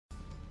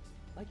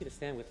like you to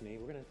stand with me.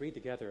 We're going to read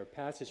together a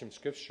passage from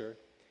Scripture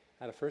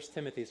out of 1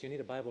 Timothy, so you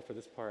need a Bible for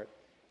this part.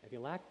 If you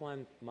lack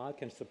one, Maud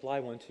can supply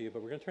one to you,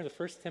 but we're going to turn to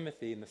 1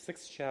 Timothy in the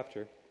 6th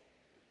chapter.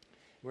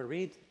 We're going to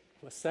read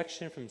a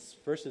section from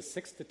verses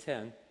 6 to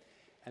 10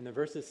 and the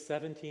verses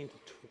 17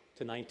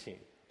 to 19.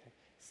 Okay?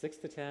 6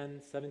 to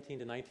 10, 17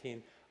 to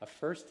 19 of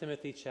 1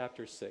 Timothy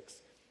chapter 6.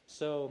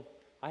 So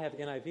I have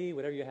NIV,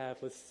 whatever you have,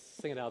 let's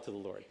sing it out to the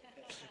Lord.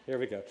 Here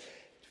we go.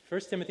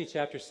 1 Timothy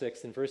chapter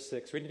 6 and verse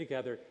 6, reading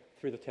together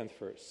through the 10th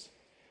verse.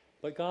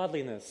 But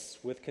godliness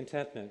with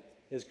contentment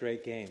is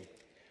great gain.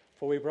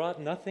 For we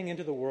brought nothing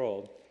into the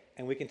world,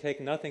 and we can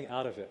take nothing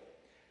out of it.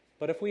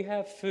 But if we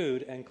have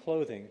food and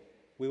clothing,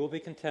 we will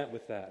be content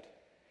with that.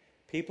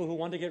 People who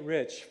want to get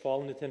rich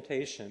fall into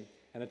temptation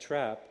and a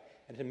trap,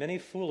 and into many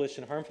foolish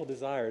and harmful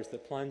desires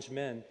that plunge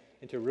men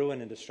into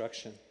ruin and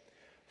destruction.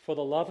 For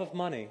the love of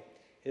money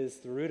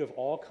is the root of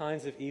all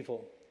kinds of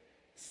evil.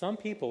 Some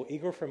people,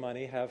 eager for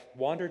money, have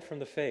wandered from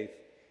the faith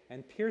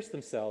and pierced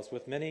themselves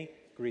with many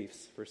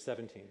griefs. Verse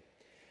 17.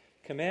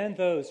 Command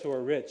those who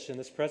are rich in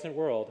this present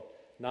world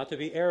not to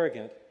be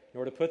arrogant,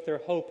 nor to put their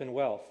hope in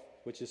wealth,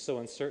 which is so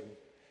uncertain,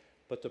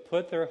 but to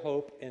put their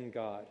hope in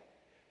God,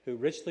 who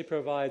richly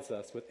provides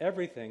us with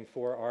everything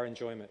for our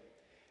enjoyment.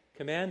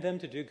 Command them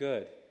to do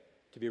good,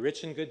 to be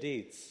rich in good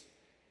deeds,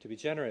 to be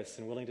generous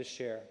and willing to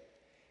share.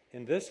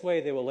 In this way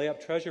they will lay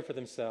up treasure for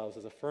themselves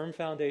as a firm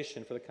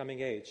foundation for the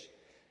coming age,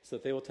 so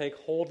that they will take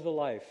hold of the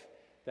life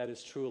that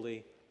is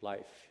truly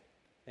life.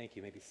 Thank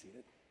you. You may be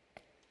seated.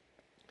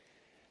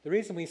 The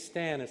reason we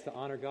stand is to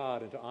honor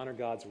God and to honor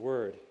God's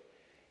Word.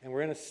 And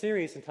we're in a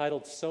series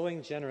entitled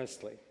Sowing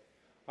Generously.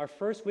 Our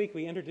first week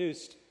we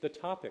introduced the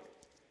topic,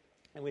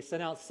 and we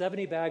sent out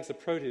 70 bags of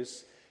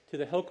produce to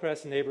the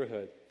Hillcrest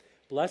neighborhood,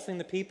 blessing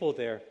the people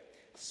there,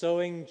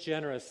 sowing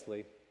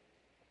generously,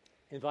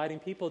 inviting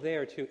people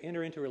there to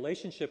enter into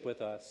relationship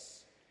with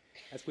us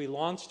as we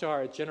launched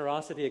our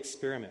generosity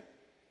experiment.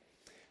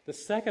 The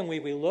second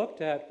week we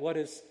looked at what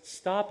is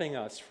stopping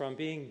us from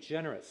being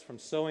generous, from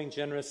sowing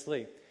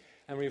generously,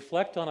 and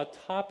reflect on a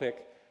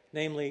topic,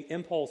 namely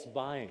impulse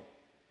buying,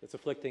 that's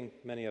afflicting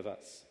many of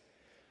us.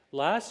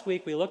 Last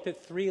week, we looked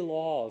at 3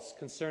 laws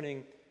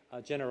concerning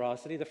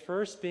generosity, the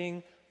first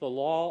being the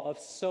law of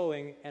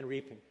sowing and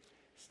reaping,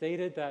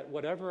 stated that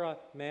whatever a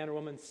man or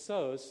woman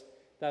sows,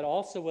 that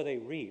also will they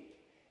reap.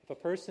 If a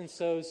person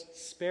sows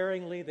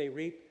sparingly, they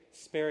reap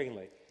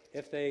sparingly.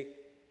 If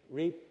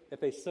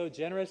they sow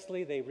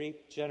generously, they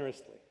reap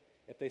generously.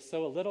 If they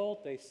sow a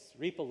little, they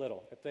reap a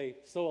little. If they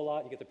sow a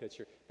lot, you get the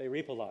picture, they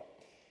reap a lot.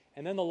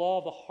 And then the law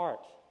of the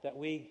heart, that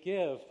we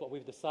give what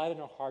we've decided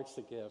in our hearts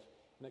to give,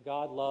 and that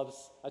God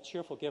loves a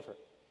cheerful giver.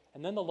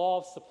 And then the law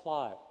of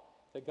supply,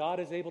 that God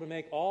is able to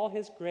make all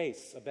His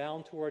grace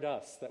abound toward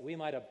us, that we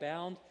might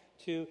abound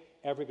to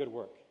every good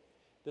work.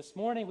 This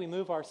morning we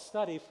move our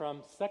study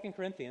from 2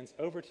 Corinthians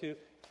over to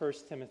 1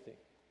 Timothy.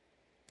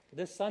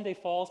 This Sunday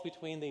falls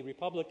between the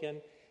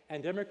Republican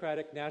and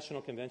Democratic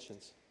national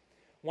conventions.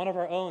 One of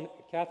our own,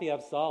 Kathy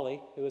Afzali,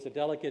 who is a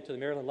delegate to the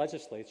Maryland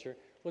legislature,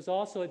 was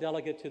also a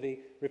delegate to the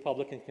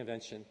Republican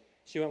convention.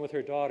 She went with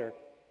her daughter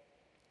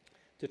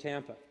to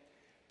Tampa.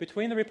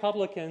 Between the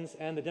Republicans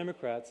and the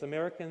Democrats,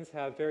 Americans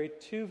have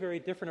two very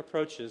different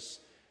approaches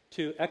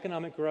to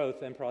economic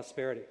growth and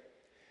prosperity.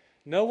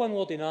 No one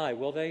will deny,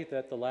 will they,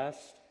 that the last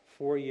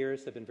 4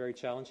 years have been very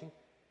challenging?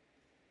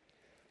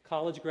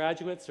 College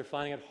graduates are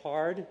finding it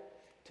hard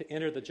to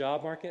enter the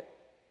job market.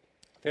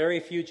 Very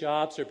few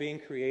jobs are being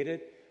created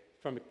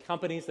from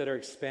companies that are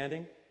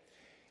expanding.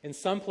 In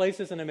some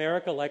places in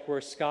America, like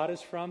where Scott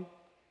is from,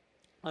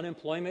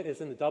 unemployment is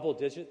in the double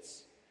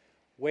digits.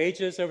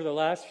 Wages over the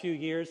last few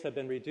years have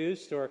been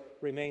reduced or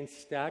remained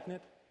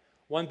stagnant.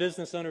 One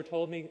business owner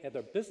told me at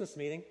their business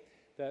meeting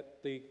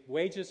that the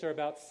wages are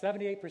about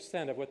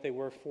 78% of what they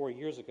were 4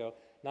 years ago,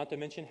 not to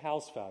mention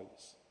house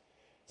values.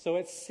 So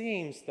it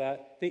seems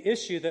that the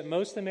issue that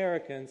most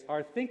Americans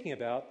are thinking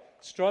about,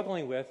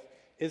 struggling with,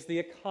 is the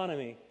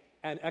economy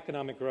and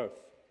economic growth.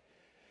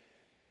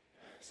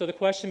 So the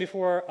question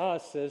before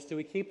us is, do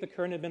we keep the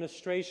current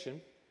administration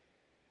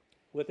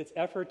with its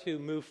effort to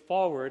move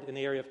forward in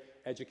the area of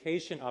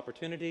education,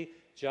 opportunity,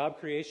 job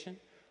creation,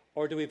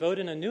 or do we vote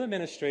in a new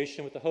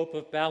administration with the hope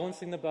of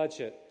balancing the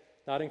budget,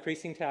 not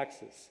increasing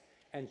taxes,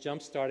 and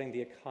jump-starting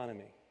the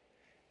economy?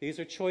 These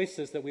are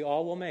choices that we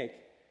all will make,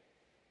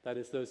 that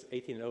is those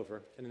 18 and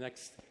over, in the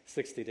next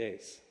 60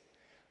 days.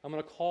 I'm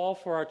going to call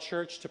for our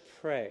church to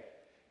pray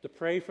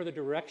for the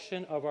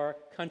direction of our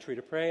country,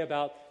 to pray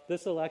about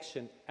this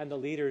election and the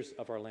leaders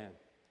of our land.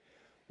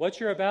 What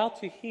you're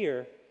about to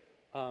hear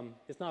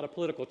is not a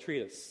political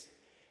treatise.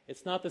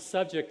 It's not the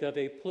subject of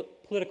a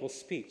political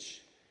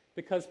speech,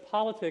 because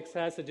politics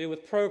has to do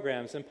with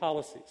programs and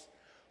policies.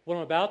 What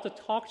I'm about to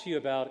talk to you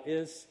about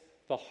is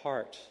the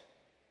heart.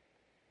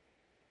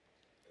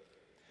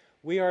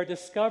 We are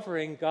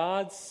discovering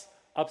God's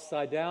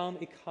upside-down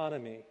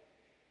economy,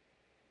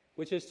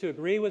 which is to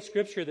agree with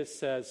Scripture that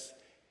says,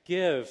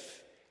 "Give,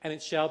 and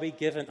it shall be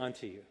given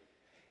unto you."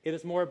 It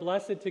is more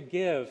blessed to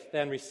give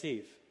than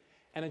receive,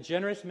 and a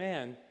generous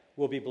man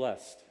will be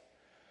blessed.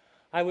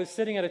 I was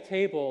sitting at a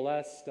table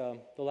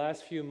the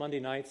last few Monday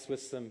nights with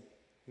some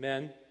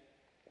men,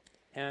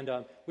 and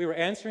we were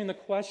answering the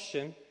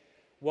question,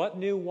 what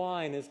new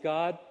wine is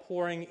God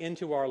pouring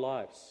into our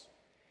lives?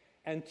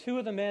 And two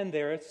of the men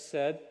there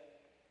said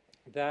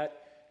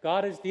that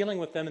God is dealing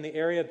with them in the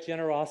area of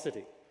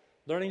generosity,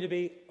 learning to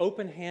be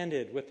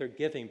open-handed with their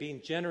giving,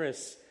 being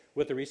generous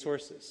with the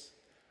resources.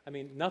 I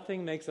mean,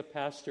 nothing makes a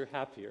pastor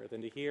happier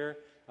than to hear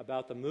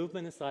about the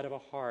movement inside of a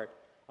heart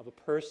of a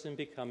person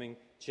becoming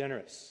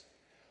generous.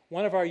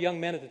 One of our young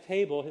men at the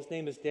table, his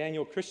name is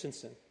Daniel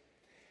Christensen,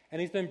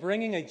 and he's been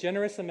bringing a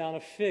generous amount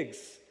of figs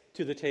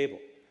to the table.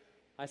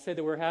 I say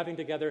that we're having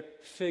together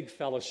fig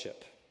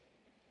fellowship.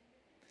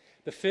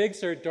 The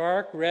figs are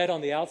dark red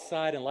on the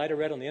outside and lighter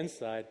red on the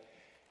inside,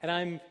 and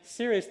I'm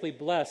seriously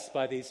blessed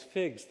by these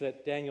figs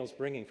that Daniel's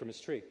bringing from his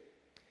tree.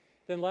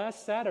 Then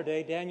last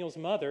Saturday, Daniel's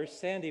mother,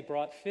 Sandy,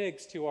 brought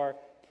figs to our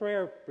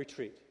prayer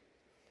retreat.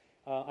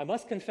 I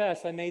must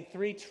confess, I made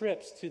 3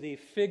 trips to the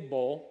fig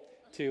bowl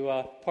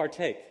to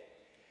partake.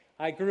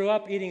 I grew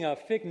up eating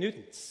fig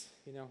Newtons,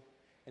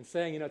 and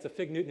saying, it's a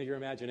fig Newton of your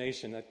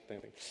imagination, that thing.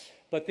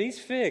 But these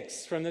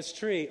figs from this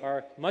tree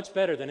are much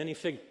better than any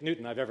fig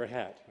Newton I've ever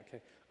had.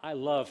 Okay, I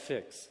love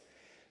figs.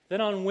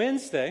 Then on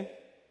Wednesday,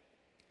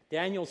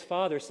 Daniel's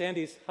father,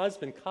 Sandy's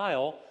husband,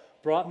 Kyle,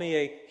 brought me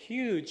a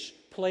huge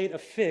plate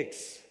of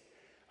figs,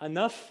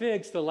 enough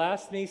figs to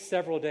last me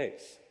several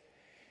days.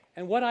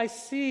 And what I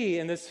see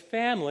in this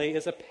family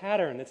is a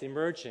pattern that's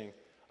emerging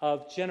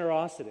of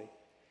generosity.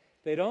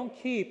 They don't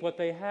keep what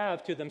they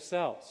have to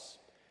themselves.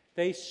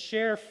 They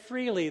share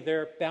freely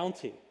their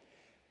bounty.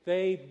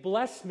 They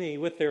bless me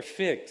with their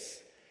figs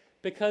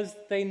because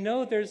they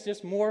know there's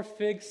just more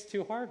figs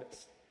to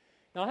harvest.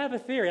 Now, I have a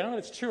theory. I don't know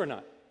if it's true or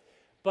not,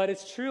 but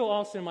it's true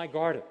also in my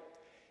garden.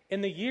 In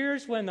the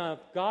years when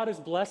God has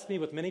blessed me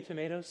with many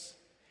tomatoes,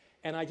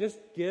 and I just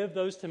give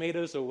those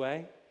tomatoes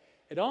away,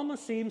 it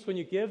almost seems when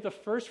you give the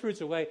first fruits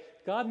away,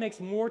 God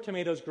makes more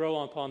tomatoes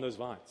grow upon those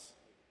vines.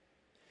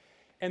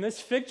 And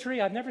this fig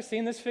tree, I've never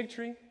seen this fig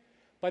tree,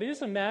 but I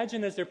just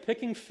imagine as they're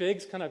picking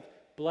figs, kind of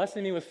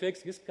blessing me with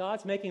figs, just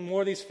God's making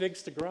more of these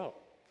figs to grow.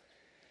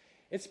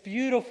 It's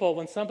beautiful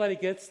when somebody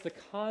gets the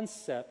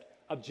concept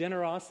of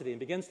generosity and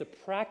begins to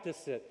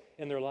practice it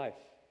in their life.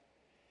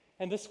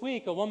 And this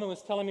week, a woman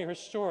was telling me her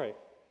story.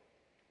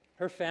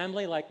 Her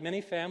family, like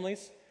many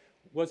families,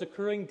 was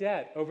accruing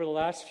debt over the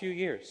last few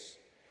years.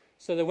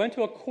 So they went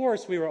to a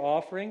course we were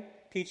offering,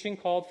 teaching,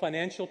 called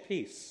Financial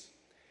Peace.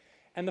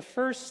 And the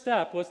first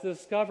step was to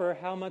discover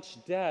how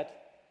much debt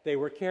they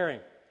were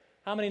carrying.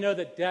 How many know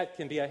that debt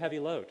can be a heavy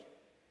load?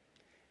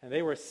 And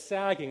they were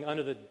sagging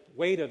under the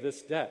weight of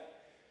this debt.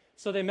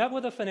 So they met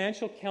with a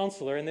financial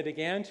counselor and they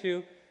began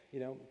to,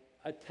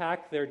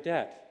 attack their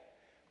debt.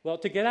 Well,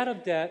 to get out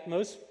of debt,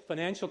 most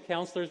financial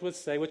counselors would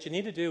say what you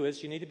need to do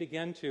is you need to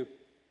begin to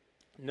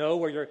know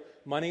where your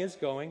money is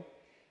going.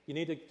 You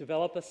need to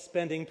develop a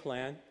spending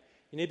plan.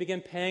 You need to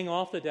begin paying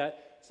off the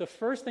debt. So the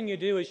first thing you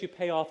do is you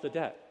pay off the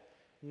debt.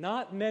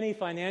 Not many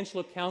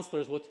financial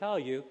counselors will tell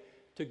you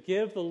to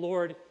give the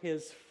Lord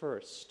his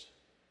first.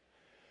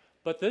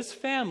 But this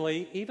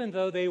family, even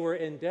though they were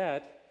in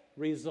debt,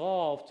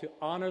 resolved to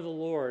honor the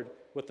Lord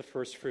with the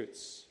first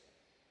fruits.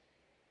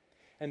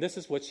 And this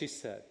is what she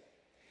said.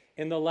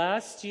 In the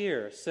last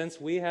year, since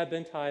we have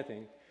been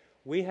tithing,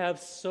 we have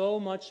so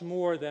much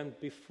more than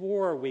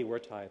before we were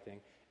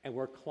tithing, and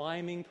we're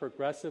climbing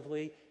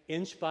progressively,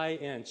 inch by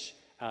inch,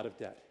 out of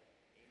debt.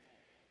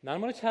 Now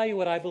I'm going to tell you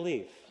what I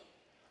believe.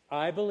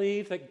 I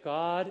believe that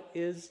God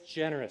is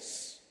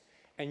generous,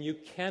 and you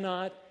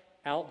cannot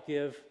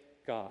outgive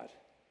God.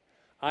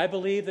 I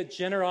believe that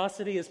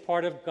generosity is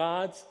part of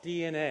God's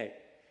DNA,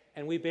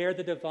 and we bear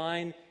the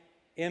divine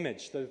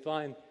image, the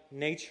divine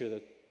nature,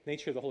 the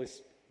nature of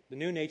the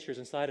new natures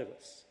inside of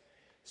us.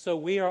 So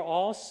we are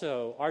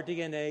also, our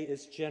DNA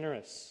is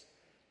generous.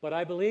 But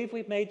I believe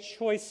we've made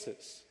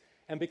choices,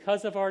 and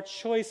because of our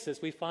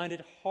choices, we find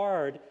it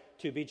hard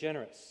to be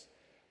generous.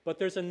 But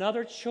there's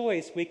another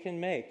choice we can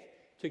make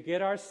to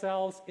get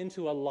ourselves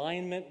into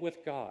alignment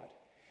with God.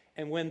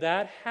 And when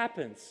that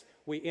happens,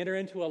 we enter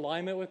into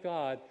alignment with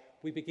God,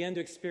 we begin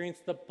to experience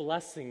the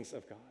blessings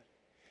of God.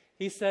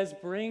 He says,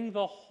 bring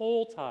the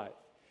whole tithe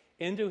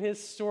into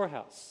his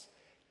storehouse.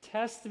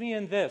 Test me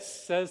in this,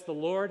 says the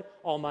Lord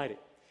Almighty,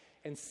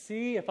 and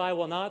see if I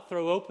will not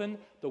throw open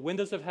the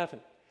windows of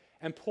heaven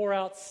and pour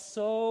out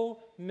so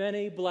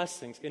many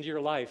blessings into your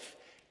life,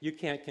 you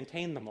can't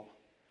contain them all.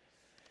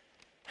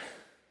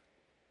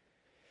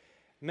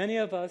 Many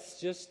of us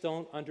just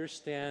don't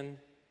understand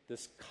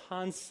this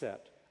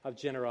concept of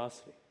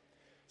generosity.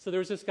 So there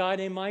was this guy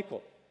named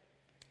Michael,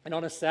 and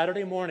on a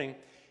Saturday morning,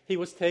 he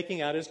was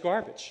taking out his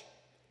garbage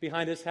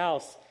behind his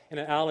house in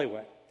an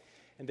alleyway.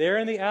 And there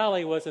in the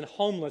alley was a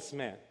homeless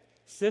man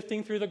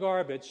sifting through the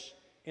garbage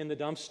in the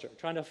dumpster,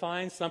 trying to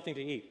find something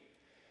to eat.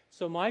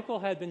 So Michael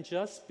had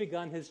just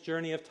begun his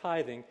journey of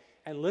tithing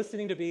and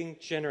listening to being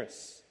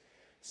generous.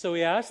 So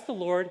he asked the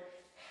Lord,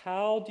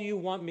 how do you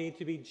want me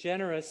to be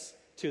generous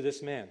to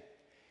this man?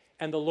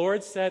 And the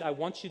Lord said, I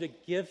want you to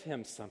give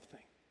him something.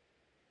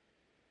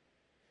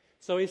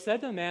 So he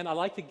said to the man, I'd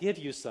like to give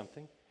you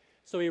something.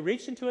 So he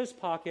reached into his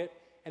pocket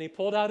and he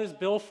pulled out his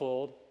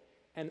billfold,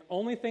 and the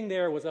only thing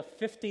there was a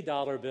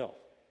 $50 bill.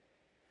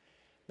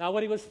 Now,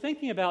 what he was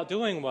thinking about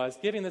doing was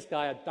giving this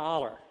guy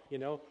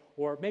 $1,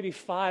 or maybe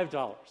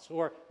 $5,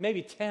 or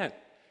maybe 10.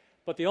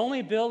 But the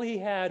only bill he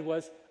had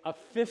was a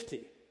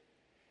 50.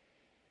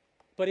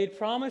 But he'd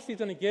promised he's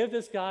going to give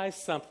this guy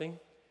something,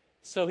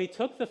 so he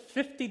took the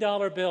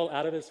 $50 bill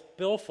out of his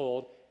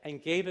billfold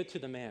and gave it to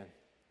the man.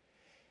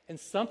 And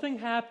something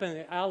happened in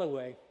the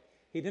alleyway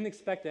he didn't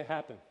expect to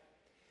happen.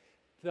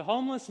 The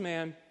homeless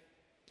man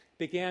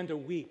began to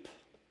weep.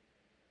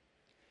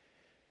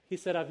 He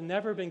said, I've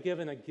never been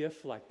given a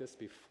gift like this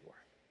before.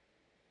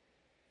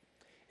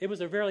 It was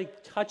a very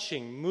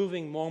touching,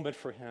 moving moment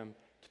for him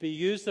to be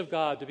used of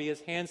God, to be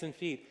his hands and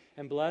feet,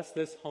 and bless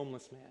this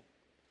homeless man.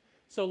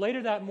 So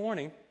later that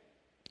morning,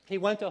 he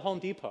went to Home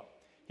Depot.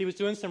 He was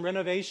doing some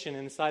renovation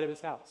inside of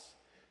his house.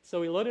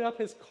 So he loaded up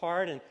his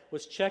cart and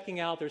was checking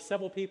out. There's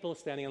several people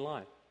standing in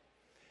line.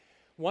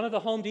 One of the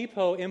Home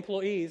Depot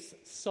employees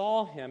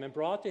saw him and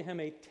brought to him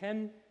a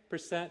 10%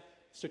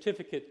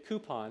 certificate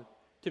coupon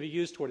to be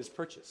used toward his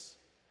purchase.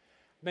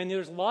 I mean,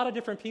 there's a lot of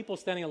different people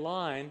standing in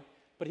line,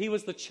 but he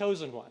was the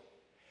chosen one.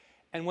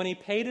 And when he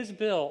paid his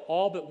bill,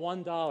 all but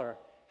 $1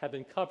 had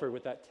been covered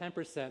with that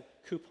 10%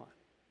 coupon.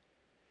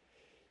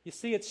 You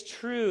see, it's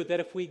true that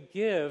if we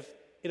give,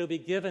 it'll be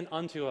given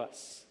unto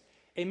us.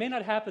 It may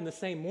not happen the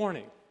same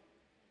morning.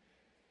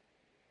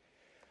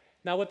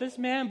 Now, what this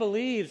man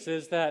believes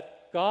is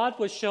that God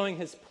was showing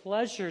his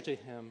pleasure to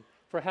him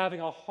for having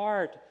a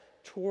heart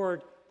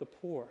toward the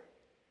poor.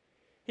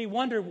 He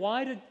wondered,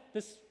 why did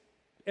this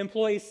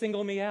employee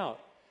single me out?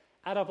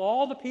 Out of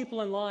all the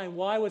people in line,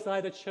 why was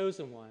I the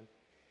chosen one?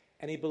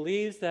 And he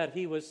believes that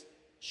he was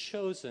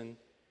chosen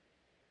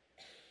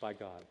by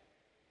God.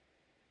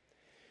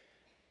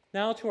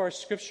 Now to our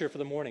scripture for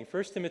the morning,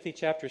 1 Timothy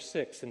chapter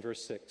 6 and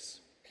verse 6.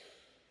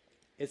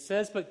 It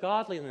says, but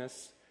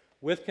godliness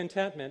with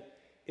contentment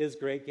is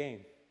great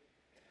gain.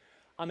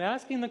 I'm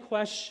asking the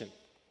question,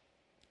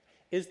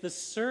 is the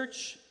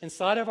search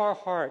inside of our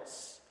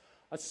hearts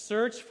a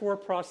search for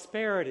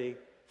prosperity,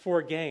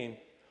 for gain?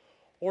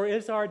 Or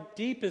is our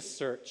deepest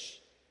search,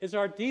 is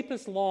our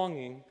deepest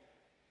longing,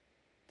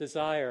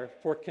 desire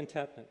for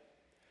contentment?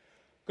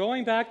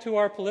 Going back to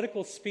our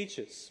political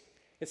speeches,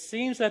 it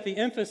seems that the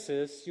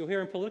emphasis you'll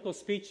hear in political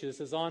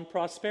speeches is on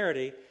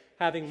prosperity,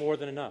 having more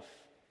than enough.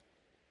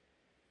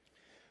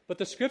 But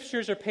the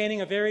scriptures are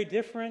painting a very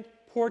different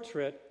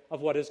portrait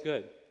of what is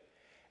good.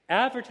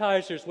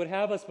 Advertisers would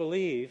have us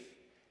believe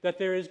that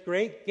there is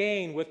great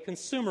gain with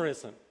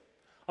consumerism,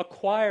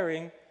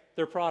 acquiring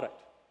their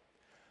product.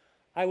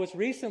 I was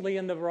recently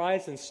in the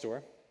Verizon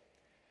store.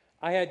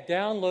 I had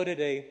downloaded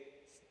a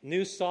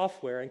new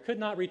software and could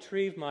not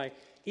retrieve my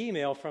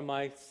email from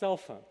my cell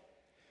phone.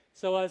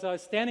 So as I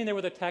was standing there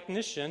with a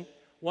technician,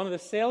 one of the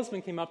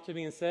salesmen came up to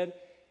me and said,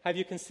 have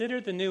you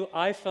considered the new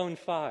iPhone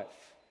 5?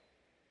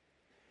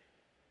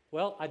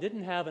 Well, I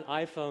didn't have an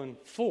iPhone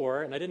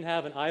 4, and I didn't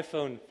have an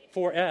iPhone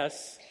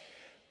 4S,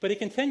 but he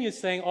continued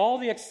saying all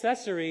the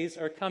accessories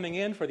are coming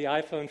in for the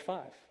iPhone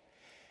 5,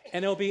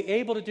 and it'll be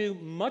able to do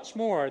much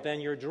more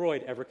than your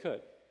Droid ever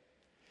could.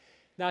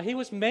 Now, he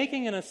was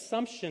making an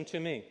assumption to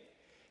me.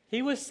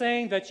 He was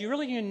saying that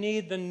you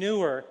need the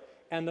newer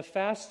and the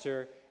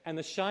faster and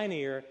the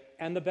shinier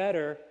and the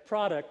better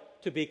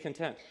product to be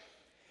content.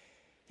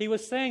 He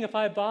was saying if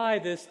I buy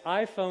this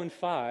iPhone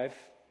 5,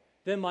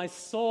 then my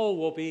soul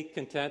will be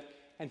content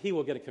and he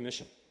will get a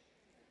commission.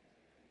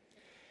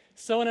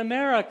 So in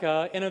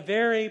America, in a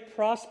very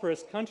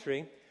prosperous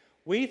country,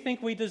 we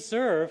think we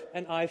deserve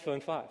an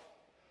iPhone 5.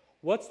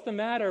 What's the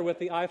matter with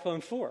the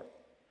iPhone 4?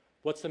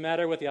 What's the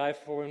matter with the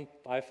iPhone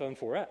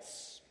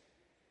 4S?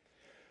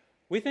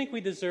 We think we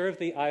deserve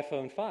the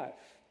iPhone 5.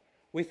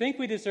 We think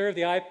we deserve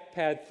the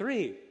iPad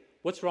 3.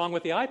 What's wrong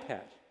with the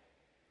iPad?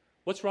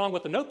 What's wrong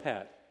with the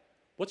notepad?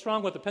 What's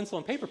wrong with the pencil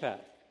and paper pad?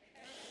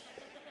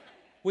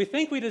 We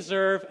think we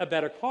deserve a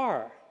better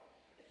car.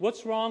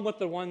 What's wrong with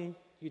the one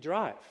you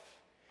drive?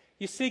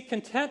 You see,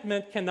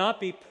 contentment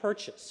cannot be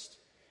purchased.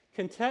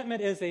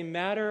 Contentment is a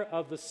matter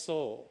of the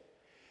soul.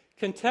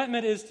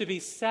 Contentment is to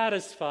be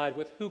satisfied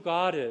with who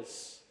God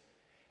is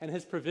and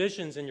his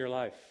provisions in your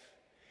life.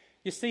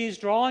 You see, he's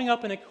drawing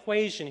up an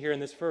equation here in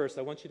this verse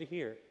I want you to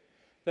hear,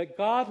 that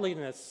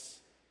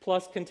godliness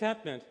plus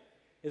contentment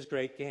is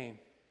great gain.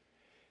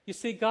 You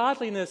see,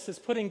 godliness is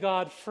putting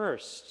God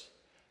first.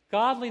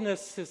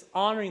 Godliness is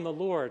honoring the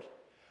Lord.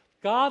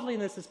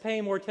 Godliness is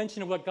paying more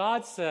attention to what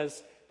God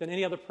says than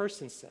any other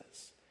person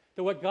says,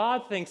 to what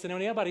God thinks than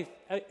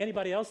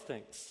anybody else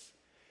thinks.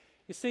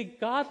 You see,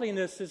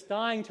 godliness is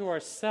dying to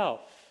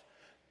ourselves.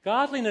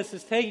 Godliness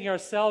is taking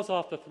ourselves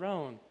off the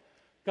throne.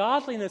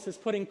 Godliness is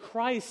putting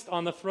Christ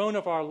on the throne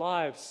of our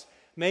lives,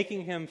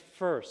 making him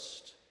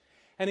first.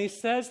 And he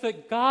says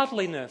that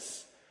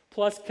godliness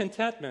plus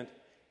contentment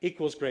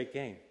equals great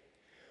gain.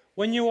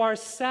 When you are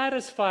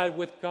satisfied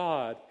with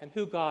God and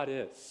who God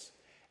is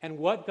and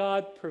what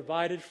God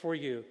provided for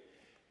you,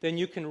 then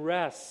you can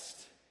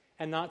rest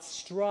and not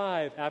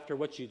strive after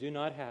what you do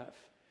not have.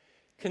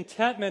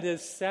 Contentment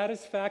is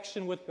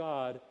satisfaction with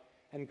God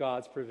and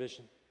God's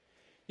provision.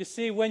 You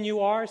see, when you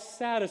are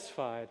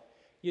satisfied,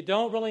 you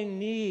don't really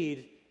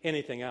need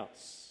anything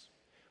else.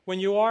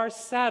 When you are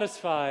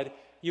satisfied,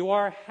 you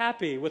are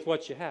happy with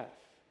what you have.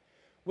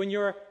 When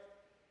you're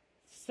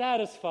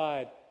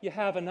satisfied, you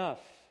have enough.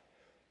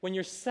 When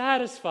you're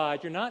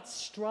satisfied, you're not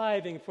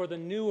striving for the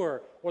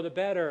newer or the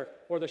better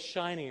or the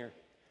shinier.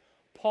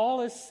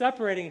 Paul is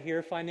separating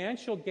here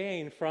financial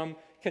gain from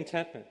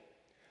contentment.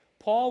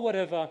 Paul would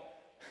have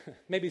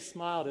maybe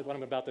smiled at what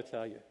I'm about to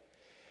tell you.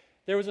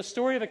 There was a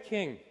story of a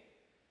king,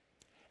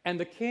 and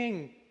the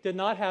king did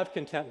not have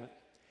contentment.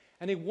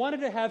 And he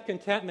wanted to have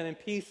contentment and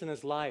peace in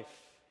his life.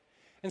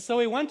 And so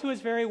he went to his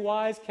very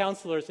wise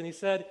counselors and he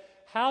said,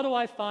 "How do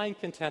I find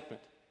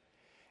contentment?"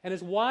 And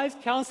his wise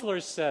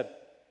counselors said,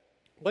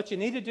 "What you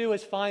need to do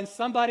is find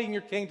somebody in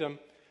your kingdom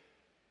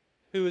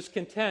who is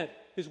content,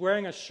 who's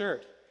wearing a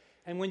shirt.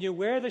 And when you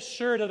wear the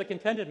shirt of the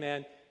contented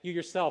man, you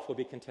yourself will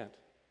be content."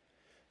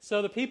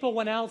 So the people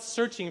went out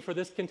searching for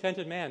this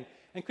contented man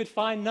and could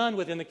find none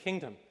within the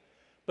kingdom.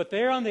 But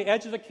there on the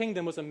edge of the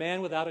kingdom was a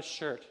man without a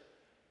shirt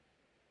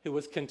who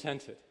was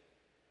contented.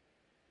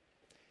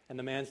 And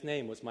the man's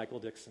name was Michael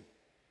Dixon.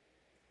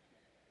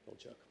 Little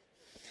joke.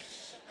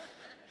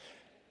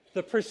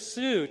 The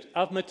pursuit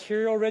of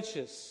material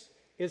riches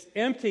is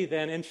empty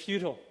then and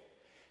futile.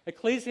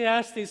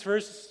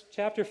 Ecclesiastes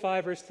chapter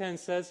 5, verse 10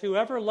 says,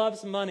 "Whoever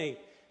loves money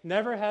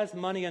never has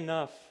money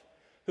enough.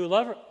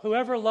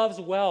 Whoever loves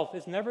wealth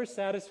is never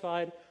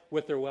satisfied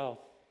with their wealth."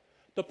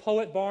 The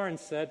poet Barnes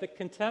said that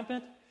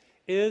contentment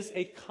is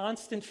a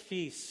constant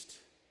feast.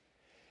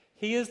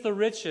 He is the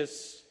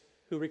richest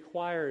who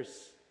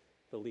requires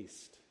the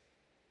least.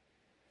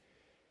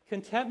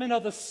 Contentment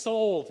of the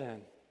soul,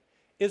 then,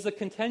 is a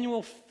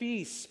continual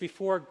feast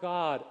before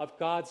God of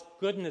God's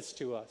goodness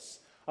to us,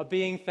 of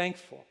being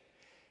thankful.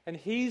 And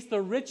He's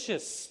the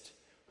richest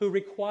who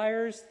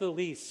requires the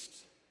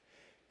least.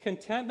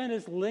 Contentment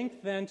is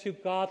linked then to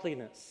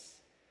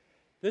godliness.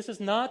 This is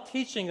not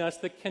teaching us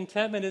that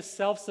contentment is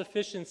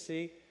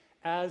self-sufficiency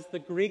as the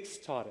Greeks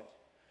taught it,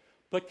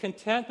 but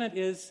contentment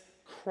is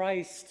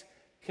Christ's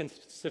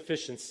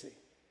sufficiency.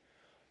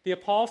 The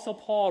Apostle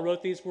Paul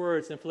wrote these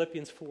words in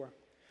Philippians 4.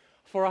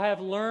 "For I have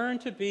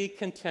learned to be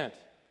content,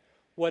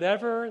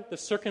 whatever the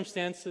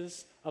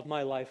circumstances of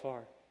my life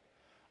are.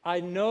 I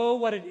know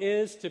what it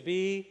is to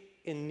be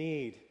in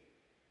need."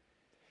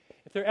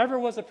 If there ever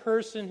was a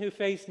person who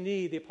faced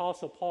need, the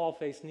Apostle Paul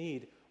faced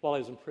need while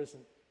he was in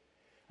prison.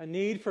 A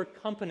need for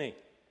company,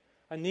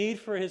 a need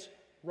for his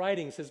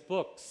writings, his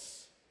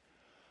books,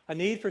 a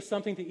need for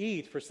something to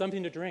eat, for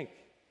something to drink.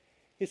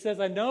 He says,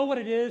 "I know what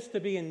it is to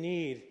be in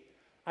need.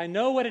 I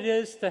know what it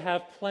is to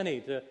have plenty,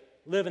 to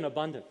live in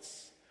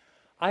abundance.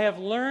 I have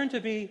learned to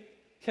be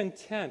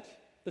content,"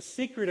 the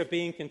secret of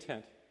being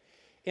content,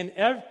 "in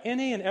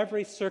any and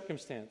every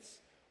circumstance,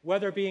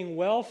 whether being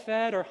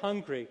well-fed or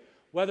hungry,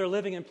 whether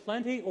living in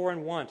plenty or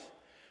in want,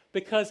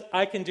 because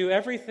I can do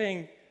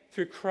everything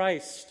through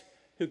Christ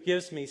who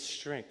gives me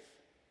strength."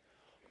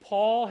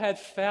 Paul had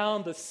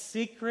found the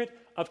secret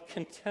of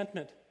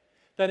contentment,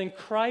 that in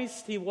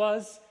Christ he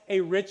was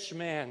a rich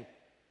man.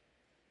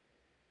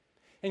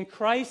 In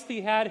Christ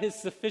he had his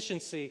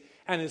sufficiency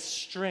and his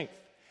strength,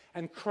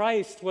 and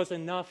Christ was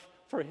enough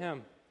for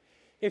him.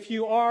 If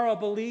you are a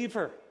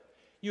believer,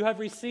 you have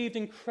received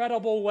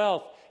incredible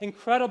wealth,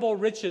 incredible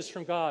riches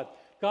from God.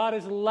 God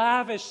has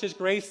lavished his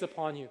grace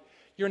upon you.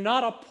 You're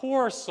not a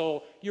poor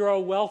soul, you're a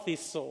wealthy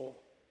soul.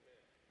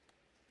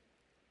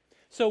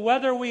 So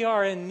whether we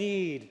are in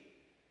need,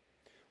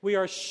 we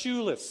are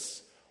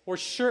shoeless or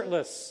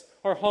shirtless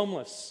or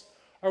homeless,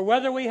 or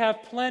whether we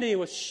have plenty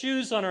with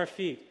shoes on our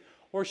feet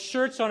or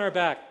shirts on our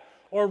back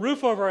or a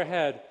roof over our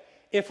head,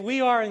 if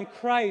we are in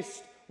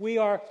Christ, we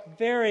are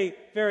very,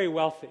 very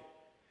wealthy.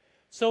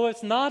 So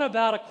it's not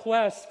about a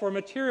quest for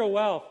material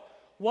wealth.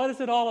 What is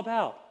it all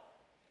about?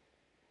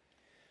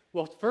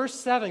 Well, verse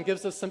 7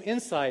 gives us some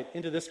insight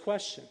into this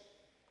question.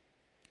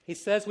 He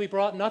says, "We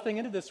brought nothing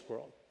into this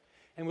world,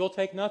 and we'll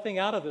take nothing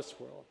out of this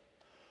world."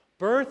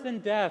 Birth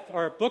and death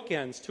are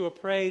bookends to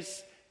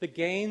appraise the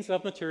gains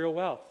of material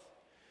wealth.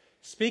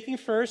 Speaking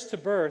first to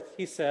birth,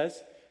 he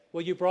says,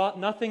 "Well, you brought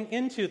nothing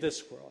into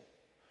this world."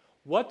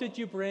 What did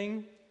you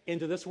bring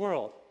into this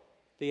world?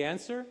 The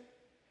answer?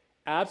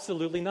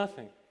 Absolutely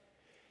nothing.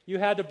 You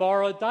had to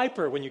borrow a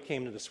diaper when you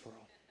came to this world.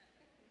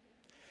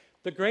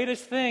 The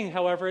greatest thing,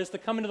 however, is to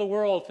come into the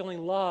world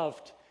feeling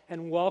loved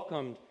and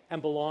welcomed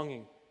and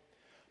belonging.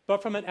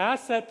 But from an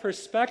asset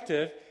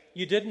perspective,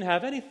 you didn't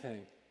have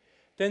anything.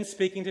 Then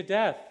speaking to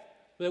death,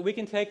 that we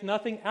can take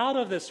nothing out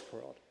of this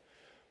world.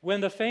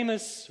 When the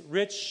famous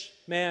rich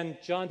man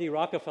John D.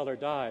 Rockefeller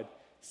died,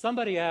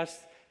 somebody asked,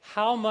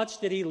 how much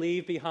did he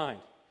leave behind?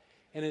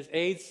 And his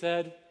aide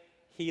said,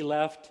 he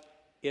left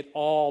it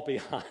all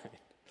behind.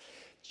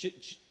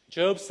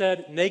 Job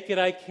said, "Naked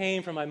I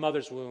came from my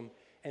mother's womb,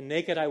 and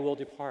naked I will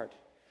depart."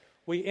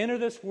 We enter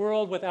this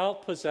world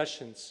without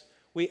possessions.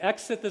 We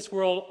exit this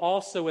world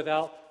also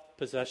without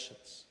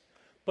possessions.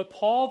 But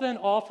Paul then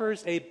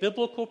offers a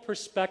biblical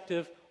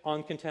perspective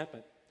on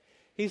contentment.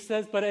 He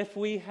says, but if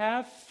we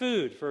have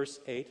food,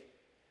 verse 8,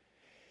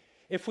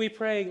 if we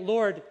pray,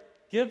 Lord,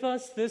 give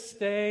us this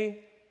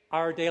day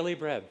our daily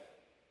bread.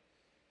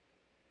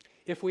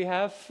 If we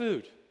have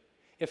food,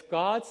 if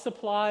God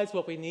supplies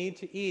what we need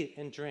to eat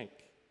and drink,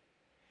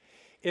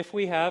 if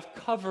we have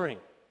covering,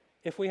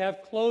 if we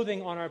have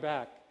clothing on our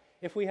back,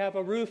 if we have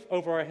a roof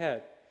over our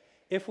head,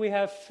 if we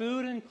have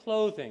food and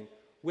clothing,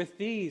 with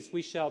these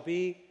we shall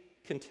be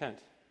content.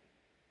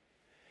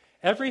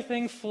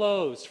 Everything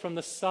flows from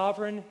the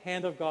sovereign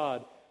hand of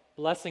God,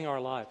 blessing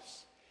our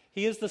lives.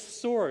 He is the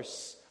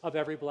source of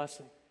every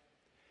blessing.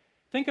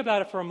 Think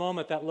about it for a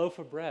moment, that loaf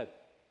of bread.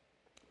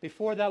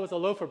 Before that was a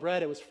loaf of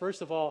bread, it was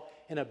first of all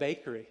in a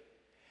bakery.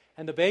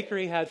 And the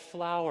bakery had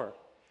flour.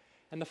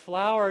 And the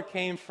flour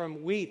came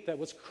from wheat that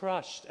was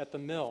crushed at the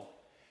mill.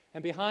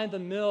 And behind the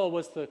mill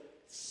was the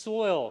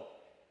soil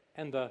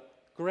and the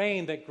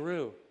grain that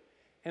grew.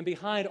 And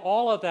behind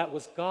all of that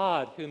was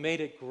God who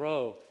made it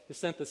grow, who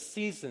sent the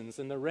seasons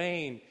and the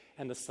rain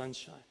and the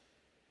sunshine.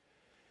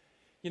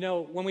 You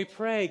know, when we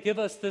pray, give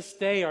us this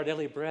day our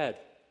daily bread,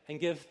 and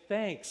give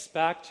thanks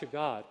back to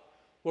God,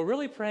 we're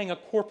really praying a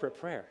corporate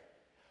prayer.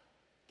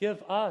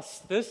 Give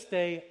us this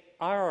day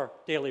our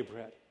daily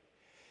bread.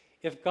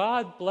 If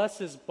God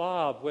blesses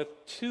Bob with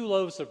 2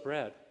 loaves of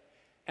bread,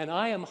 and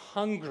I am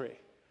hungry,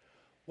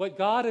 what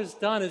God has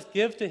done is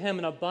give to him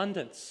an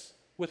abundance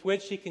with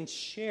which he can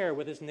share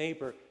with his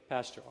neighbor,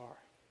 Pastor R.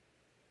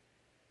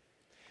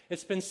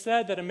 It's been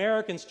said that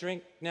Americans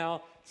drink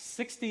now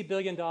 $60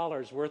 billion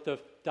worth of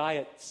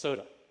diet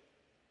soda.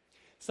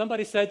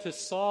 Somebody said to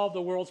solve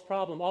the world's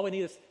problem, all we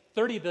need is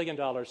 $30 billion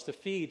to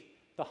feed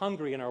the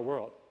hungry in our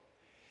world.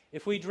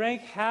 If we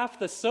drank half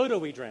the soda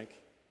we drink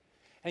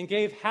and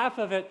gave half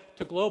of it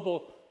to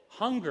global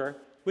hunger,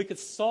 we could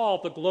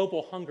solve the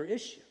global hunger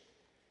issue.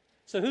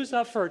 So who's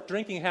up for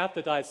drinking half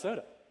the diet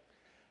soda?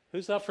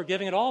 Who's up for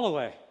giving it all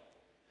away?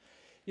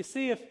 You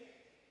see, if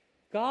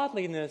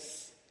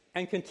godliness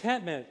and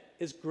contentment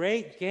is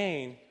great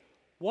gain,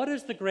 what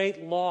is the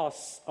great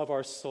loss of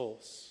our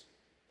souls?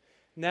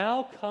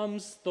 Now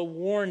comes the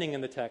warning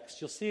in the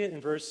text. You'll see it in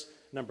verse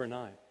number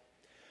 9.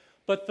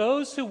 But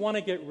those who want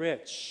to get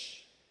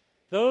rich,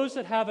 those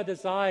that have a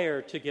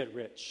desire to get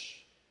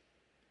rich,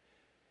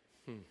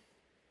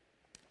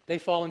 they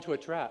fall into a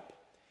trap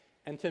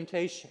and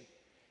temptation,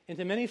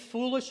 into many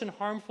foolish and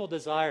harmful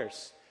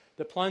desires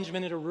that plunge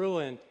men into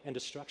ruin and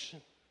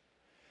destruction.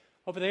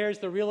 Over there is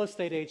the real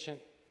estate agent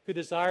who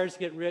desires to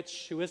get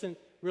rich, who isn't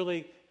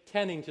really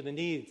tending to the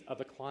needs of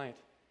the client.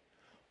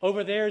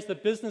 Over there is the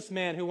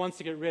businessman who wants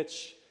to get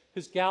rich,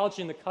 who's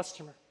gouging the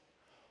customer.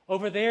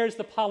 Over there is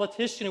the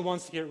politician who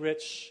wants to get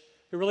rich,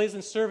 who really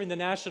isn't serving the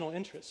national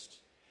interest.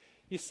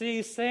 You see,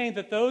 he's saying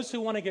that those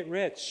who want to get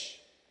rich,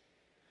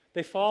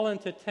 they fall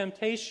into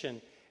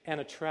temptation and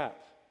a trap.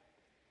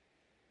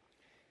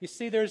 You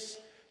see,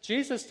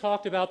 Jesus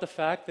talked about the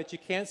fact that you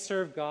can't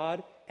serve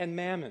God and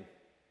mammon.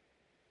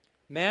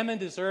 Mammon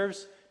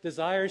desires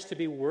to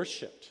be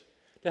worshipped,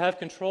 to have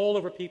control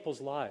over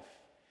people's life.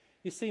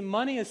 You see,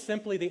 money is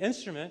simply the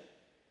instrument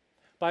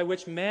by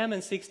which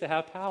mammon seeks to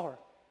have power.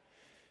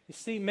 You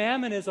see,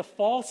 mammon is a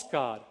false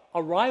god,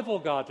 a rival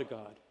god to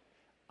God,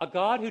 a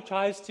god who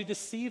tries to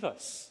deceive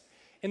us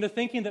into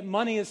thinking that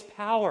money is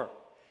power,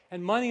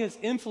 and money is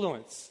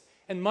influence,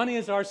 and money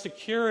is our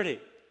security.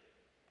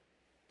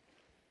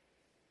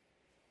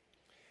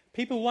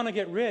 People who want to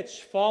get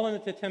rich fall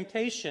into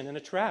temptation and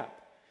a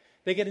trap.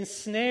 They get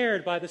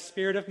ensnared by the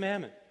spirit of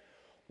mammon.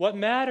 What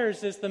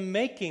matters is the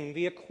making,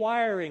 the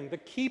acquiring, the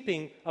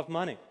keeping of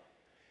money.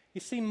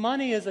 You see,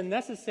 money is a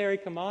necessary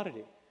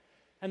commodity.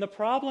 And the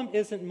problem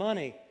isn't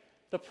money.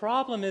 The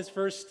problem is,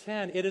 verse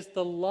 10, it is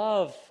the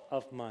love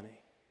of money.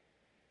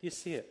 Do you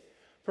see it?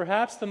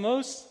 Perhaps the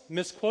most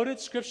misquoted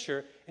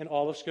scripture in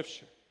all of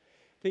Scripture.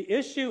 The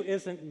issue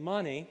isn't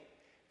money.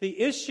 The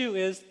issue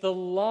is the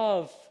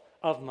love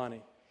of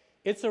money.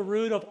 It's a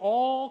root of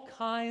all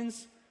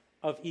kinds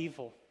of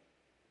evil.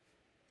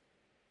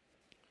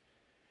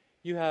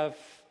 You have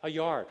a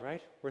yard,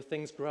 right, where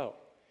things grow.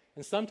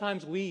 And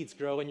sometimes weeds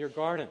grow in your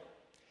garden.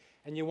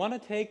 And you want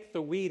to take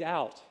the weed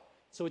out.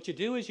 So what you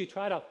do is you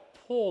try to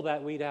pull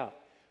that weed out,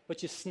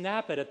 but you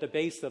snap it at the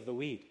base of the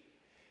weed.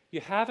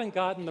 You haven't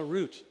gotten the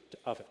root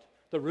of it.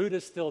 The root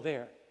is still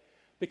there.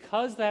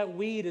 Because that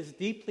weed is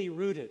deeply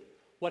rooted,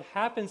 what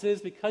happens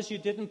is because you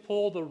didn't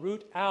pull the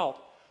root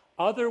out,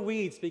 other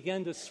weeds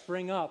begin to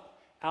spring up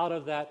out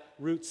of that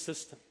root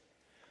system.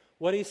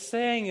 What he's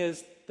saying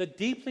is the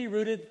deeply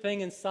rooted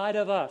thing inside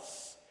of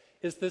us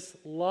is this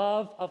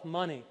love of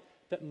money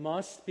that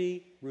must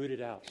be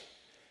rooted out.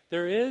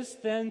 There is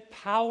then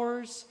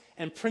powers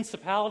and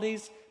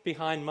principalities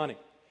behind money.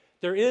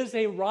 There is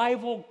a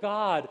rival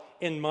god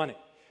in money.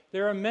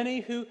 There are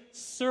many who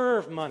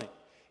serve money.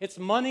 It's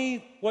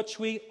money which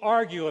we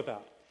argue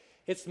about.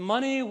 It's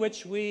money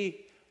which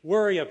we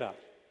worry about.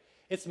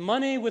 It's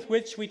money with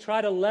which we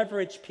try to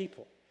leverage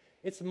people.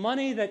 It's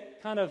money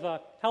that kind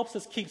of helps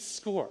us keep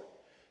score.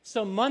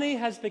 So money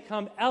has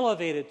become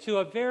elevated to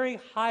a very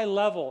high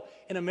level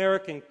in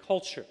American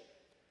culture.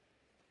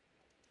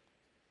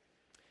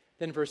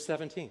 Then verse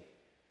 17.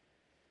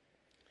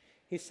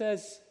 He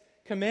says,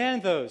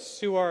 command those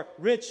who are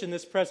rich in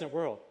this present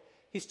world.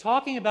 He's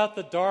talking about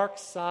the dark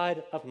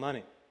side of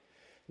money.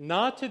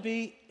 Not to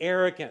be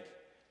arrogant,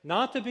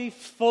 not to be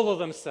full of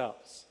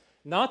themselves,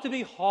 not to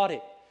be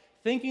haughty,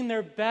 thinking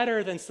they're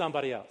better than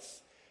somebody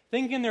else,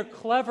 thinking they're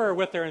clever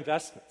with their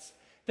investments,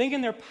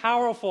 thinking they're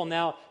powerful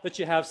now that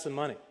you have some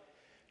money.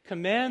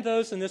 Command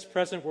those in this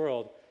present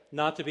world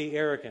not to be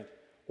arrogant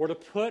or to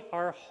put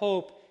our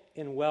hope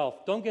in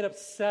wealth. Don't get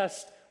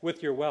obsessed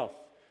with your wealth,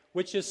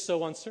 which is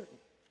so uncertain.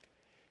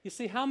 You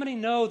see, how many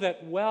know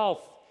that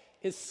wealth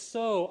is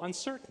so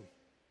uncertain?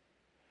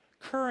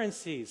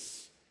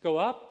 Currencies go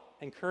up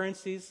and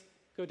currencies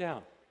go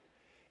down.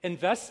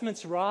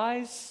 Investments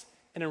rise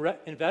and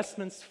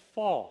investments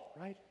fall,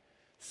 right?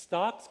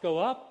 Stocks go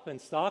up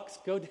and stocks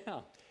go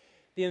down.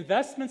 The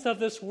investments of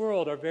this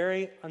world are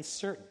very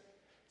uncertain.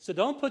 So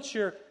don't put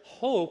your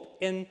hope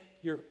in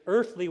your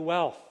earthly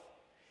wealth.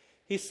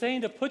 He's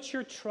saying to put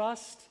your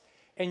trust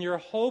and your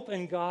hope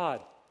in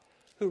God,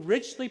 who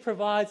richly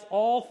provides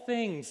all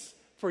things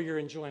for your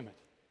enjoyment.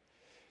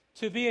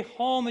 To be at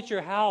home at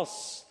your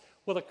house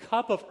with a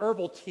cup of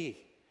herbal tea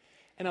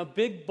and a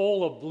big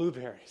bowl of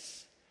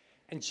blueberries,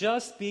 and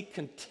just be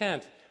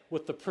content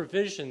with the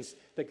provisions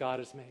that God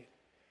has made.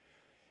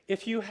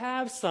 If you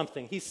have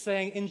something, he's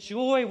saying,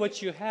 enjoy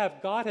what you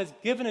have. God has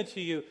given it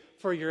to you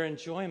for your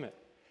enjoyment.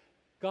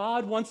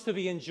 God wants to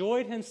be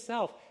enjoyed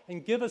himself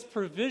and give us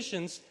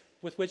provisions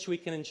with which we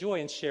can enjoy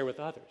and share with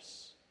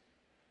others.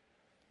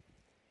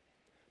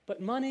 But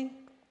money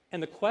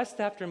and the quest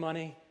after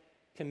money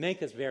can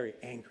make us very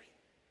angry.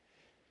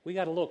 We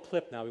got a little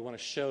clip now we want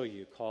to show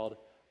you called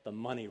The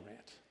Money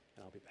Rant,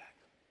 and I'll be back.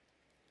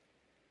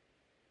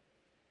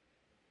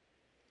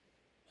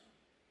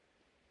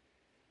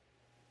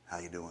 How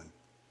you doing?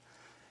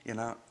 You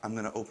know, I'm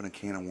going to open a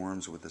can of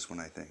worms with this one,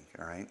 I think,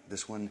 all right?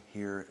 This one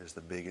here is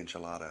the big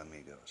enchilada,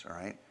 amigos, all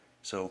right?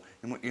 So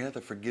you have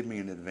to forgive me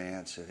in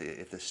advance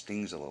if this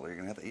stings a little. You're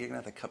going to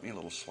have to cut me a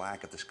little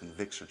slack if this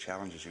convicts or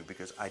challenges you,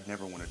 because I'd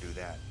never want to do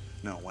that.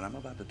 No, what I'm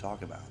about to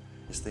talk about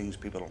is things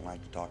people don't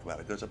like to talk about.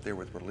 It goes up there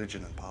with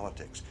religion and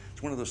politics.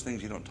 It's one of those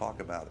things you don't talk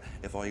about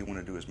if all you want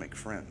to do is make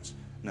friends.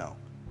 No.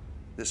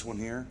 This one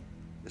here,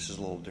 this is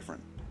a little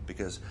different,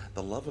 because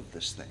the love of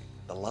this thing,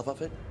 the love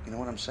of it, you know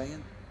what I'm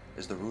saying,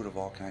 is the root of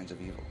all kinds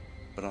of evil.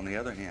 But on the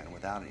other hand,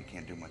 without it, you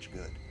can't do much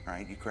good. All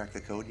right, you crack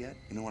the code yet?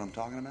 You know what I'm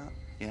talking about?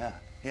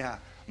 Yeah,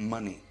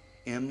 money.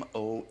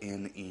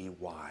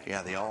 M-O-N-E-Y.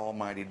 Yeah, the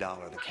almighty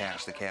dollar, the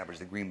cash, the cabbage,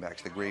 the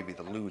greenbacks, the gravy,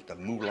 the loot, the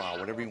moolah,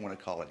 whatever you want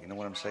to call it. You know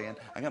what I'm saying?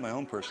 I got my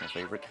own personal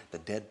favorite, the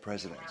dead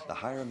presidents. The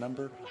higher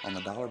number on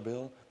the dollar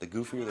bill, the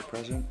goofier the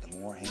president, the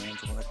more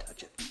hands want to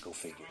touch it. Go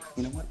figure.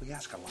 You know what? We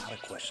ask a lot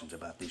of questions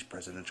about these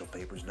presidential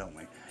papers, don't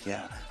we?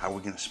 Yeah, how are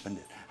we going to spend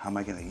it? How am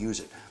I going to use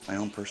it? My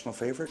own personal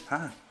favorite?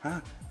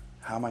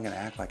 How am I going to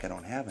act like I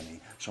don't have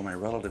any so my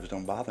relatives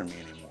don't bother me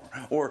anymore?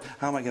 Or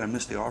how am I going to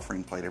miss the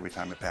offering plate every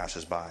time it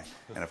passes by?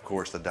 And of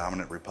course, the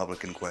dominant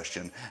Republican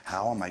question,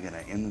 how am I going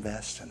to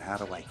invest and how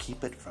do I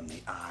keep it from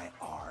the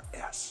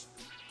IRS?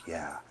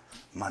 Yeah,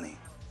 money,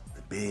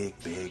 the big,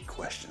 big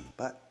question.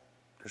 But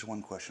there's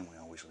one question we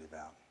always leave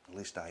out, at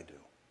least I do.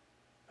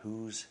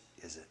 Whose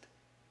is it?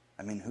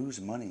 I mean, whose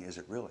money is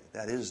it really?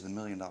 That is the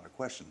million-dollar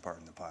question,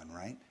 pardon the pun,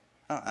 right?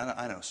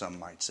 I know some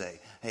might say,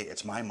 hey,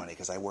 it's my money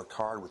because I worked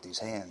hard with these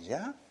hands.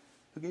 Yeah?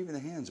 Who gave you the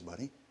hands,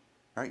 buddy?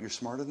 All right, you're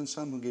smarter than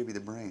some. Who gave you the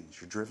brains?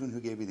 You're driven. Who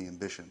gave you the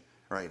ambition?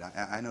 Right,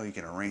 I know you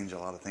can arrange a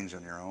lot of things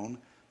on your own,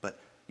 but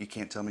you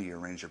can't tell me you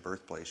arranged your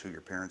birthplace, who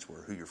your parents were,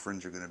 who your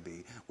friends are going to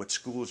be, what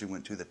schools you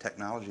went to, the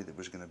technology that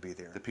was going to be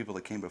there, the people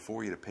that came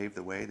before you to pave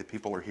the way, the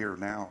people are here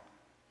now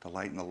to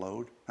lighten the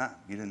load.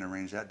 You didn't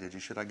arrange that, did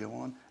you? Should I go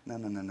on? No,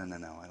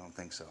 I don't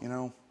think so. You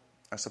know,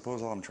 I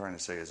suppose all I'm trying to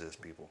say is this,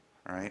 people.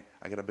 All right,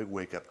 I got a big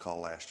wake-up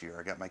call last year.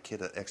 I got my kid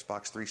an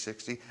Xbox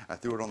 360. I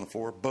threw it on the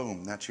floor.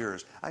 Boom, that's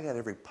yours. I got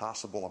every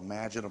possible,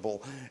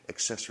 imaginable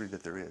accessory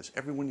that there is.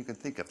 Every one you can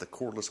think of. The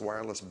cordless,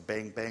 wireless,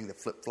 bang-bang, the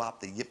flip-flop,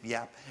 the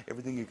yip-yap,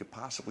 everything you could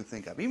possibly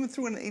think of. Even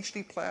threw in an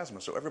HD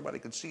plasma so everybody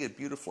could see it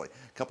beautifully.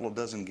 A couple of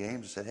dozen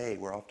games. I said, hey,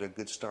 we're off to a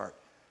good start.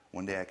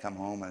 One day I come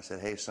home and I said,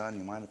 hey, son,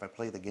 you mind if I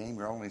play the game?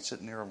 You're only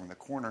sitting there over in the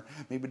corner.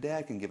 Maybe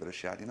Dad can give it a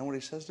shot. You know what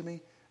he says to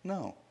me?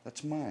 No,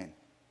 that's mine.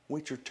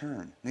 Wait your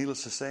turn.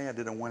 Needless to say, I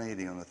did a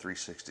 180 on the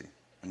 360.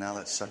 And now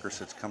that sucker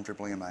sits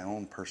comfortably in my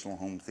own personal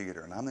home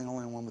theater. And I'm the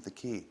only one with the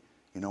key.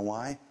 You know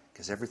why?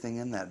 Because everything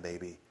in that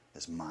baby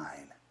is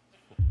mine.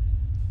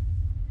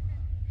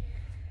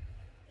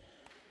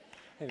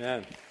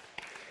 Amen.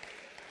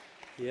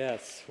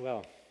 Yes,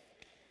 well,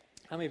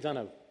 how many have done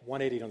a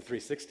 180 on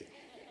 360?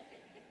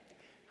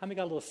 How many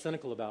got a little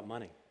cynical about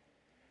money?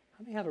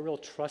 How many have a real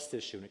trust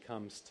issue when it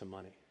comes to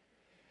money?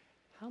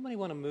 How many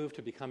want to move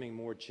to becoming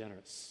more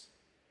generous?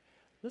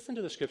 Listen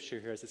to the scripture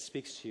here as it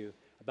speaks to you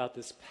about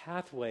this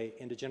pathway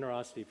into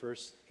generosity,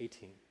 verse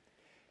 18.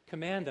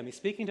 Command them, he's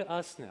speaking to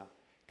us now,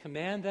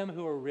 command them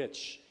who are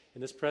rich in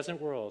this present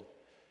world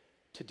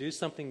to do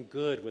something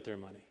good with their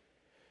money,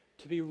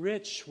 to be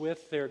rich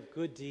with their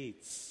good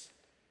deeds.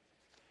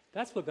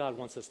 That's what God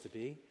wants us to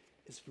be,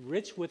 is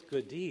rich with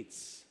good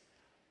deeds.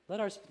 Let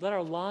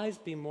our lives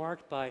be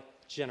marked by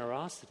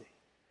generosity.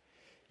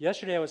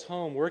 Yesterday I was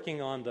working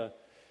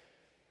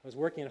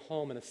at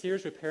home, and a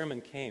Sears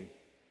repairman came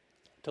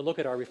to look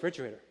at our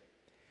refrigerator.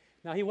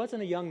 Now, he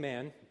wasn't a young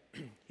man.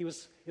 It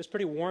was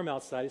pretty warm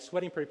outside. He was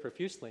sweating pretty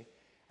profusely,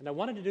 and I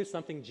wanted to do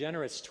something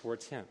generous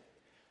towards him.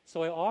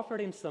 So I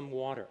offered him some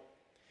water,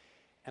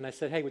 and I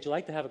said, "Hey, would you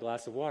like to have a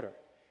glass of water?"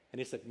 And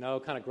he said, "No,"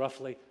 kind of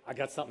gruffly, "I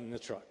got something in the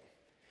truck."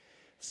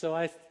 So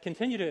I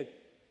continued to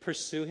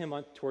pursue him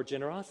toward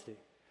generosity.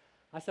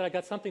 I said, "I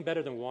got something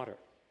better than water."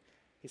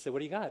 He said, "What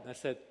do you got?" And I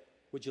said,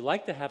 "Would you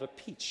like to have a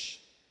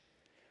peach?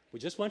 We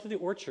just went to the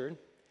orchard,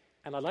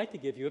 and I'd like to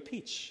give you a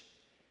peach."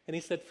 And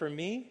he said, "For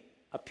me,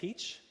 a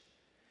peach?"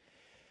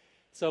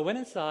 So I went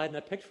inside, and I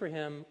picked for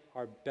him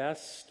our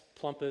best,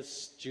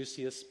 plumpest,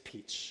 juiciest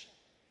peach.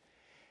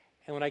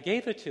 And when I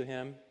gave it to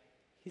him,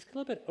 he's a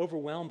little bit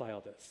overwhelmed by all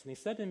this. And he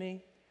said to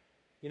me,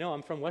 "You know,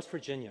 I'm from West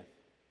Virginia.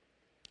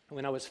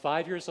 When I was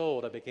 5 years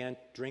old, I began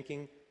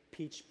drinking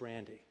peach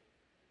brandy.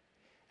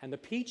 And the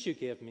peach you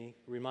give me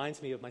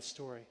reminds me of my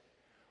story.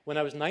 When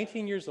I was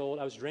 19 years old,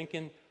 I was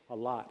drinking a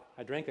lot.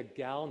 I drank a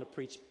gallon of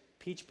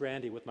peach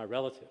brandy with my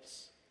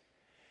relatives.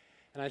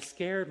 And I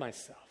scared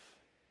myself.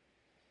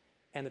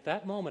 And at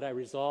that moment, I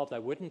resolved I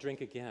wouldn't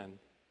drink again.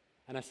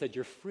 And I said,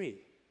 'You're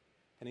free.'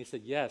 And he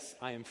said, 'Yes,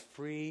 I am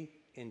free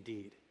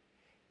indeed.'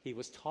 He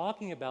was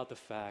talking about the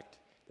fact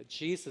that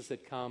Jesus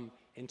had come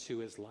into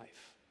his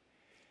life.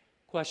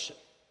 Question: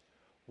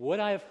 would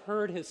I have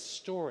heard his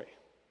story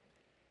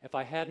if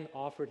I hadn't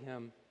offered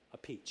him a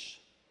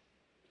peach?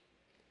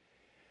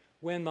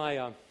 When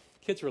my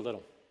kids were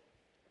little,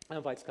 I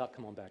invite Scott,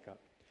 come on back up.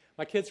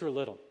 My kids were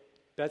little,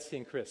 Betsy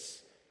and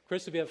Chris.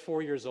 Chris would be about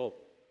 4 years old.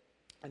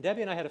 And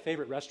Debbie and I had a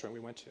favorite restaurant we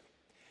went to.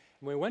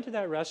 And when we went to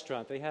that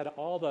restaurant, they had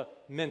all the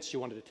mints you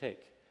wanted to take.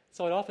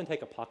 So I'd often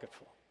take a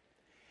pocketful.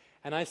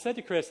 And I said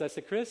to Chris,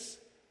 "Chris,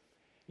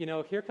 you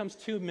know, here comes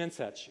 2 mints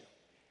at you.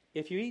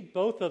 If you eat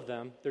both of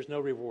them, there's no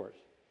reward.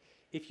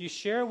 If you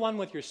share one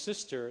with your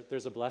sister,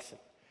 there's a blessing.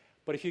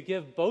 But if you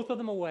give both of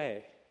them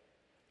away,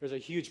 there's a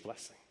huge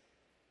blessing."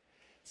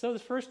 So the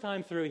first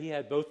time through, he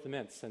had both the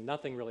mints, and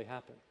nothing really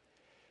happened.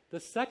 The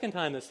second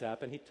time this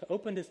happened, he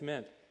opened his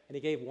mint, and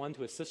he gave one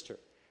to his sister.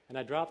 And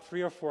I dropped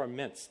 3 or 4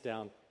 mints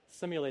down,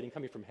 simulating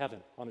coming from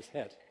heaven on his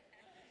head.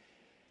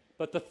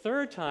 But the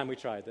third time we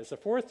tried this, the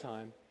fourth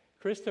time,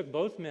 Chris took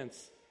both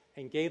mints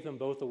and gave them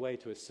both away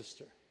to his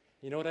sister.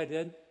 You know what I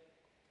did?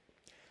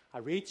 I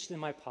reached in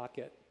my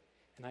pocket,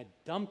 and I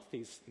dumped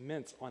these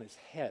mints on his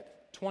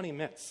head. 20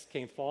 mints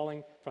came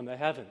falling from the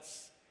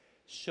heavens,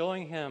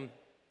 showing him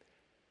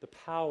the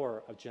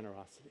power of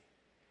generosity.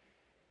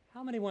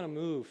 How many want to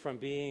move from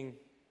being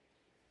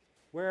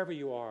wherever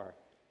you are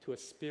to a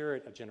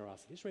spirit of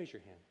generosity? Just raise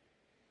your hand.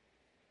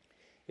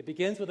 It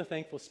begins with a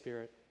thankful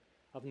spirit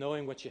of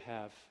knowing what you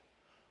have,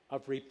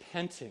 of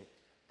repenting.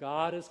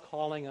 God is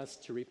calling us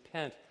to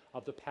repent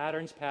of the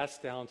patterns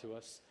passed down to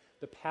us,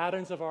 the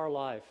patterns of our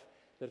life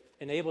that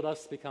enabled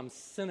us to become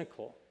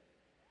cynical,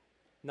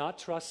 not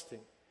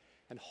trusting,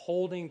 and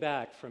holding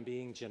back from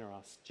being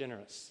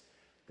generous.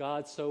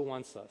 God so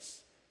wants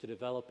us to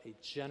develop a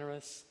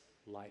generous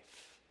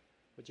life.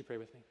 Would you pray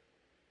with me?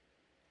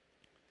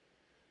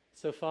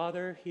 So,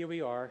 Father, here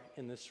we are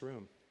in this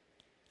room,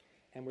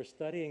 and we're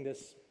studying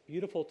this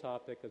beautiful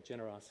topic of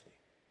generosity.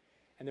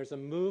 And there's a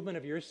movement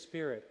of your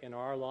Spirit in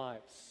our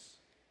lives.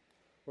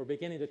 We're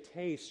beginning to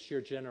taste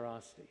your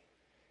generosity.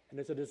 And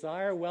there's a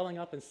desire welling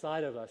up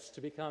inside of us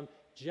to become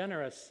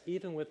generous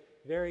even with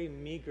very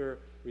meager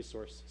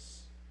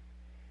resources.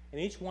 And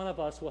each one of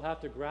us will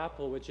have to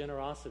grapple with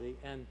generosity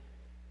and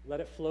let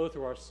it flow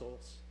through our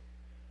souls.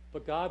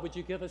 But God, would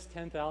you give us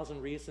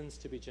 10,000 reasons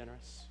to be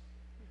generous?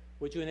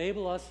 Would you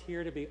enable us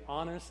here to be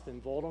honest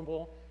and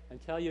vulnerable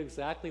and tell you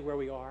exactly where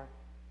we are?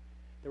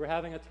 That we're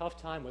having a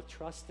tough time with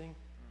trusting.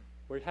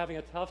 We're having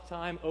a tough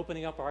time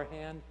opening up our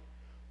hand.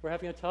 We're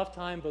having a tough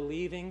time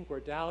believing. We're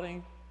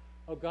doubting.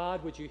 Oh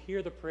God, would you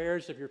hear the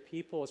prayers of your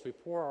people as we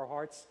pour our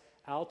hearts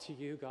out to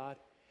you, God?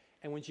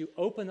 And would you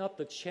open up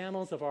the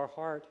channels of our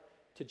heart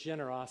to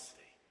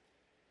generosity?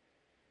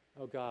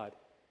 Oh God,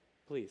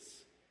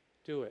 please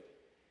do it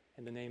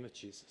in the name of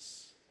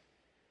Jesus.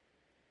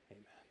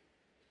 Amen.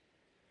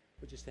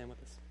 Would you stand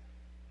with us?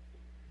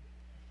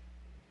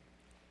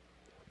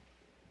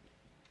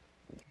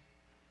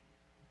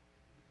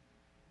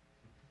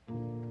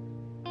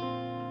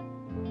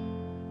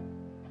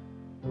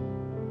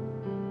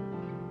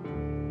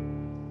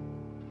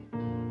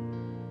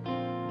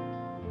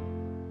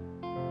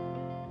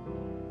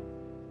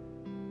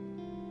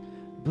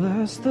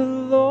 Bless the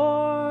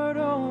Lord,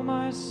 oh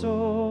my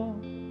soul,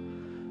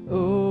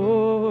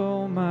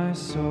 oh my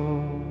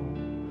soul,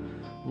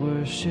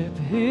 worship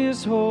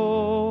his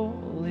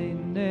holy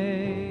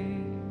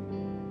name.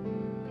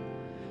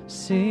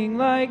 Sing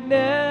like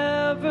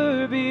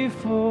never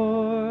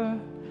before,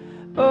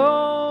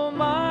 oh